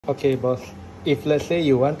Okay, boss. If let's say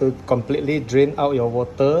you want to completely drain out your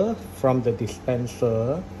water from the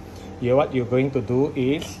dispenser, what you're going to do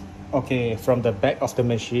is, okay, from the back of the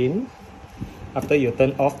machine, after you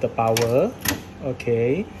turn off the power,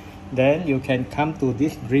 okay, then you can come to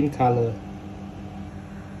this green color.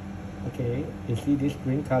 Okay, you see this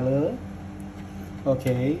green color?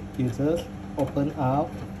 Okay, you just open out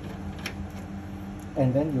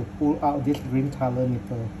and then you pull out this green color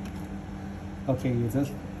nipple. Okay, you just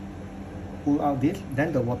pull out this,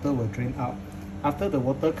 then the water will drain out. After the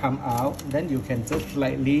water come out, then you can just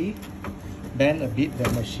slightly bend a bit the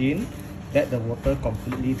machine that the water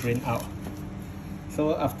completely drain out.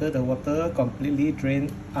 So after the water completely drain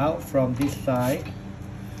out from this side,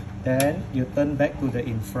 then you turn back to the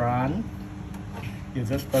in front. You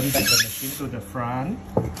just turn back the machine to the front.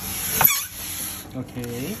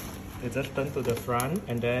 Okay, you just turn to the front,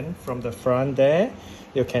 and then from the front there,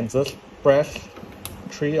 you can just press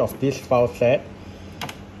 3 of these faucet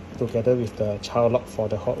together with the child lock for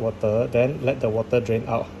the hot water, then let the water drain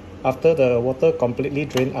out. After the water completely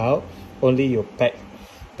drain out, only you pack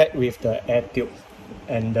with the air tube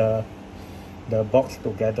and the box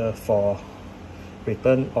together for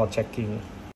return or checking.